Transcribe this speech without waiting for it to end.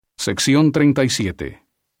Sección 37.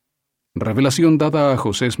 Revelación dada a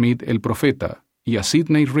José Smith el profeta y a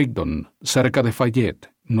Sidney Rigdon, cerca de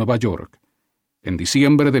Fayette, Nueva York, en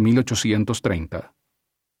diciembre de 1830.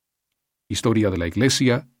 Historia de la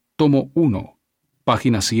Iglesia, tomo 1,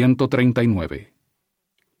 página 139.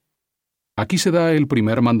 Aquí se da el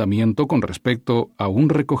primer mandamiento con respecto a un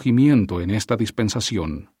recogimiento en esta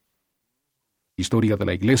dispensación. Historia de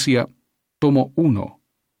la Iglesia, tomo 1,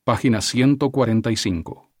 página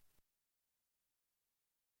 145.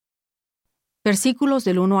 Versículos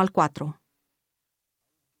del 1 al 4.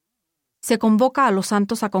 Se convoca a los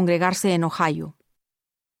santos a congregarse en Ohio.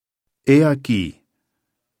 He aquí,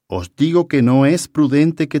 os digo que no es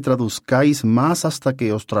prudente que traduzcáis más hasta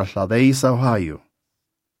que os trasladéis a Ohio.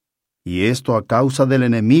 Y esto a causa del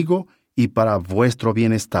enemigo y para vuestro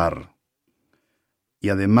bienestar. Y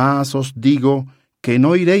además os digo que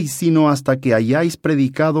no iréis sino hasta que hayáis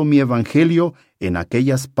predicado mi evangelio en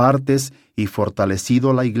aquellas partes y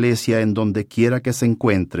fortalecido la iglesia en donde quiera que se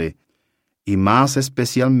encuentre, y más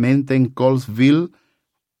especialmente en Colesville,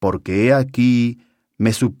 porque he aquí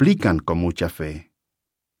me suplican con mucha fe.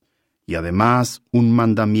 Y además un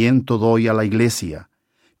mandamiento doy a la iglesia,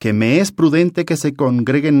 que me es prudente que se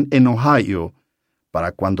congreguen en Ohio,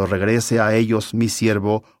 para cuando regrese a ellos mi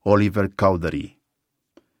siervo Oliver Cowdery.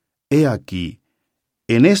 He aquí,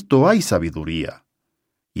 en esto hay sabiduría,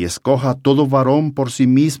 y escoja todo varón por sí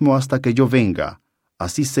mismo hasta que yo venga,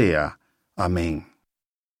 así sea. Amén.